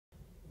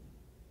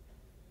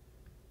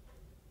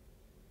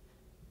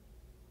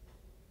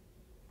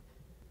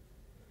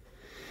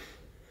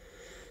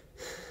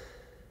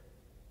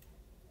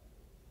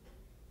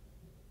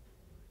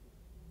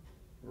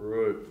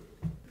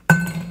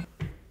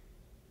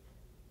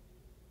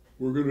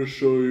we're going to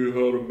show you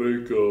how to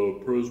make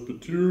a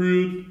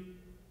Presbyterian.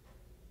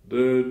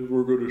 Then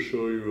we're going to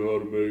show you how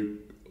to make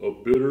a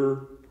bitter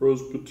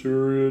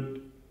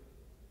Presbyterian.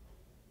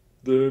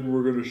 Then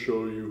we're going to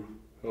show you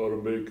how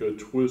to make a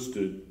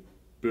twisted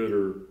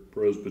bitter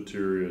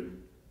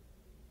Presbyterian.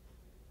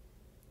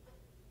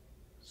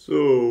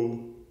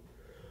 So,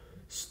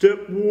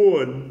 step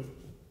 1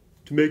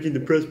 to making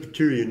the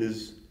Presbyterian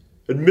is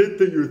admit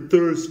that you're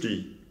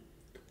thirsty.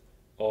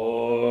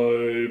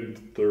 I'm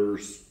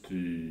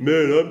thirsty.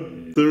 Man,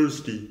 I'm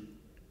thirsty.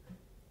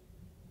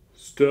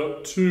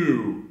 Step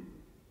 2,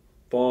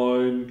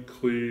 find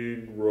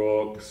clean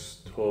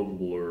rocks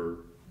tumbler.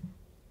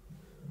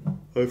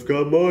 I've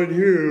got mine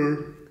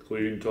here.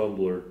 Clean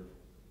tumbler.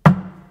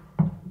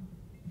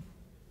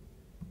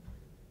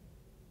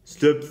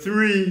 Step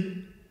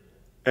 3,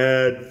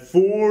 add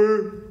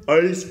 4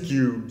 ice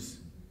cubes.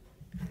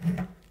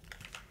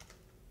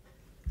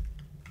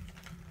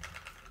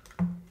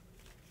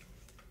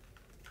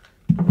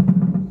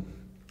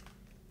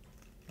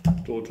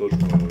 Don't touch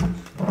my eyes.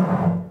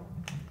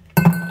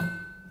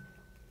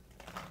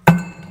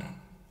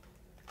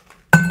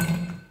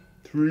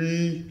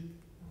 3,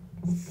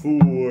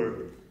 4.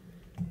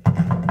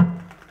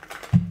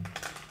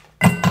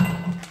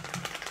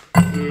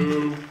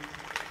 2,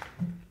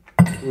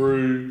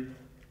 3,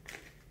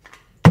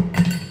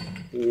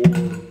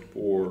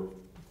 4.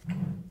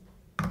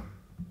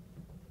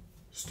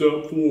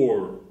 Step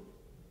 4,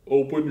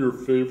 open your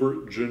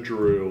favorite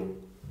ginger ale.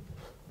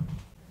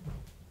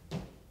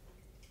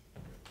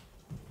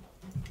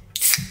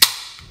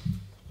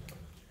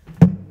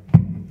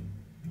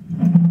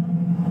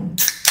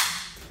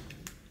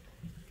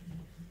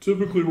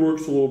 Typically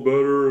works a little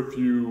better if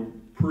you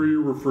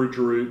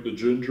pre-refrigerate the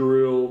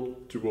ginger ale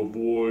to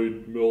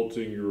avoid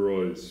melting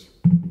your ice.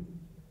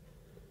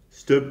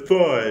 Step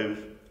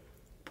 5,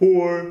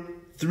 pour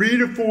 3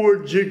 to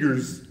 4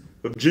 jiggers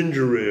of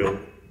ginger ale.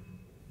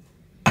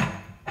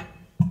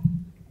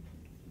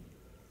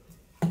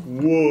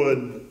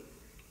 1,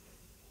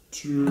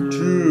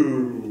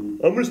 2.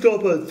 I'm gonna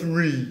stop at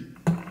 3.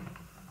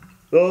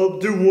 I'll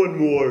do 1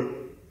 more.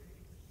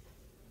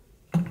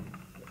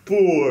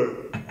 4.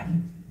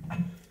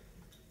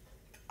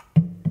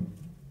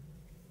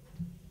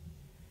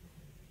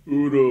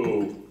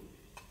 Uno,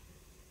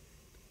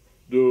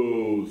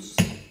 dos,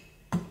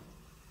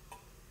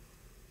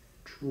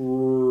 tres,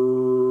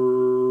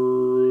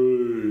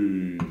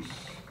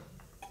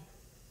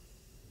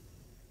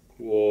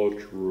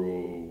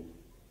 cuatro.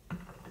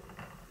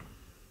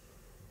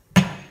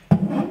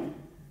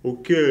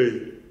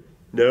 Okay,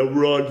 now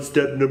we're on to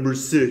step number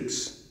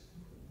 6.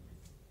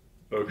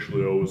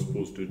 Actually, I was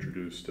supposed to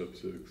introduce step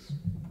 6.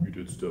 We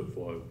did step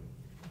 5.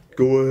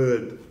 Go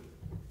ahead.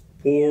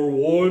 Pour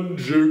 1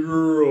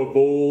 jigger of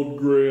Old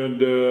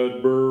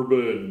Grandad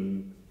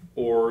bourbon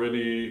or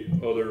any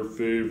other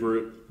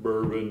favorite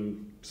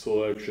bourbon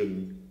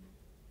selection.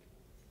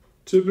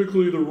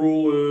 Typically the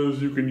rule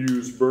is you can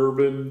use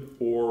bourbon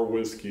or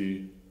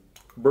whiskey.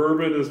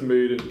 Bourbon is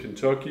made in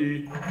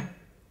Kentucky,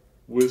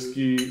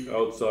 whiskey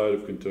outside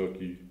of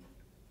Kentucky.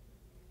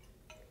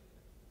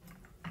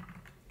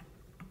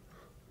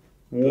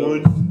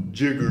 1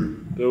 jigger.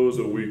 That was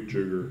a weak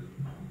jigger.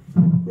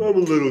 I'm a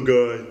little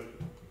guy.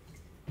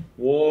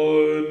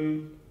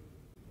 1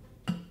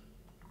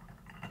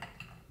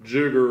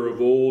 jigger of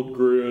Old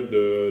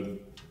Grandad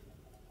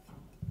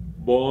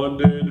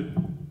bonded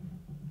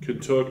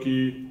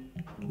Kentucky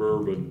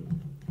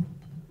bourbon.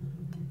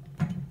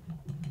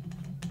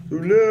 So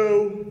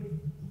now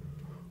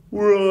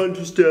we're on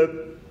to step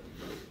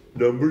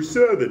number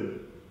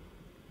 7,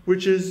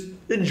 which is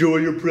enjoy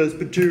your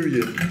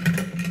Presbyterian.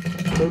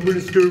 I'm going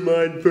to stir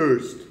mine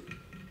first.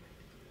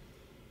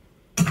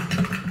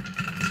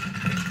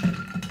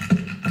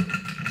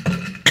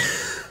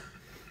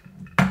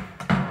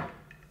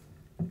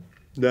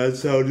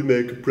 That's how to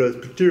make a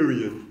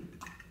Presbyterian.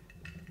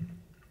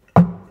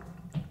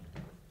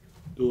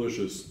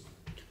 Delicious.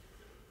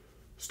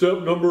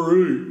 Step number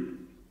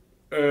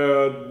 8,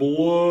 add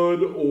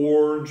blood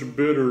orange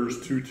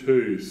bitters to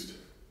taste.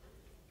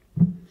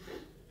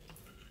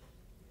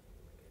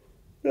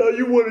 Now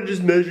you want to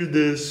just measure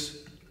this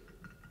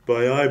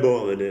by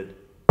eyeballing it.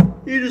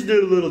 You just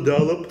need a little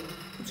dollop.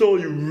 That's all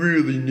you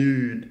really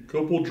need.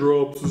 Couple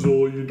drops is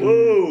all you need.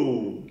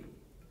 Whoa!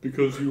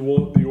 Because you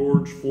want the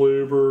orange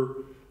flavor,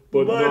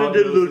 but not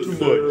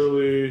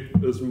necessarily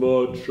as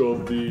much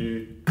of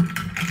the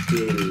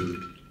bitter.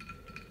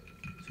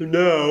 So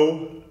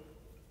now,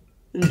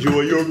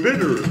 enjoy your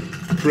bitter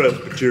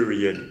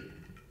Presbyterian.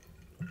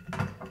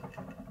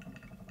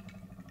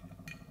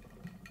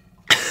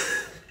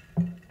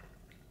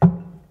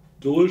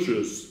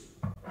 Delicious.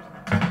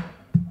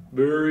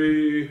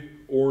 Very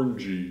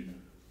orangey.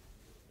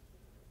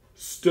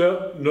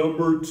 Step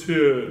number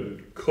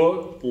 10,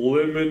 cut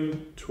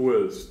lemon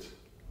twist.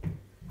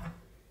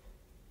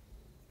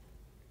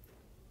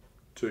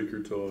 Take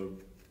your time.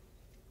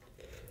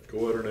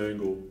 Go at an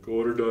angle.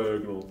 Go at a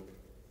diagonal.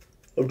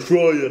 I'm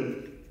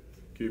trying.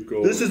 Keep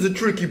going. This is the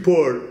tricky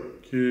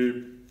part.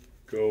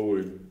 Keep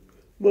going.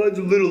 Mine's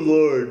a little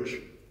large.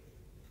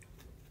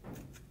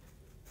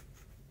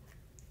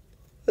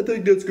 I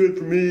think that's good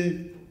for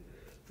me.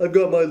 I've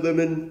got my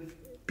lemon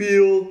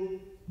peel.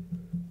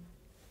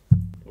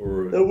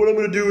 Alright. Now what I'm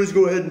going to do is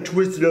go ahead and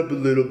twist it up a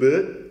little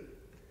bit.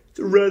 It's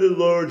a rather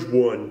large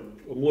one.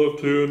 I'm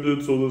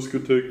left-handed, so this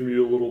could take me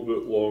a little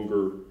bit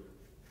longer.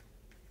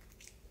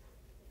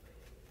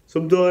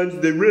 Sometimes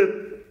they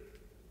rip.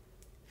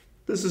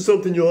 This is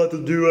something you'll have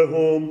to do at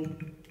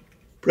home.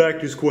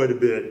 Practice quite a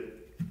bit.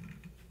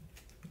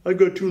 I've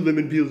got 2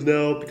 lemon peels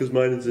now because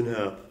mine is in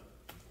half.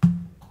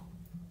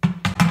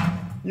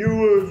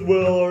 You as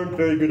well aren't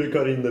very good at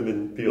cutting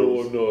lemon No,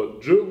 peels. I'm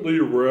not. Gently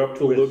wrap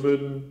the Twist.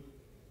 lemon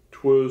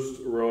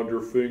twist around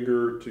your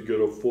finger to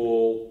get a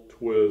full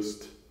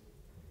twist.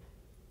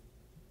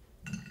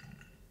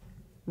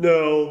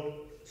 Now,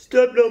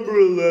 step number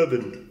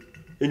 11.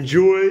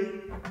 Enjoy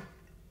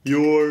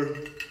your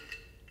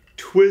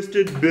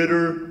Twisted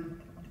Bitter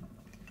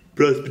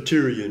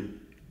Presbyterian.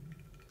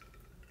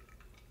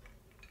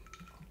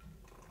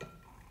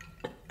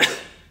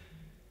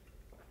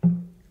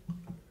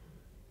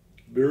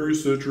 Very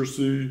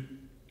citrusy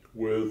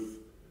with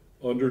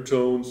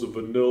undertones of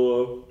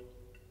vanilla,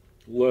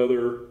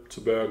 leather,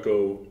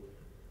 tobacco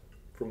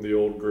from the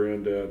old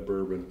granddad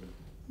bourbon.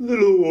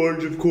 Little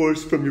orange, of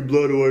course, from your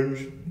blood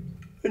orange.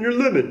 And your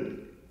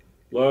lemon.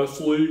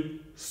 Lastly,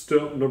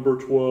 step number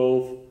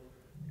 12,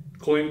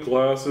 clink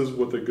glasses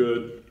with a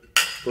good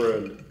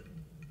friend.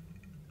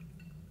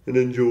 And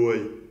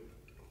enjoy.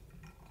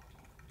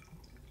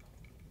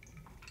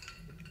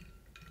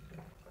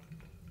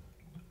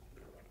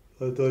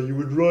 I thought you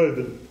were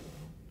driving.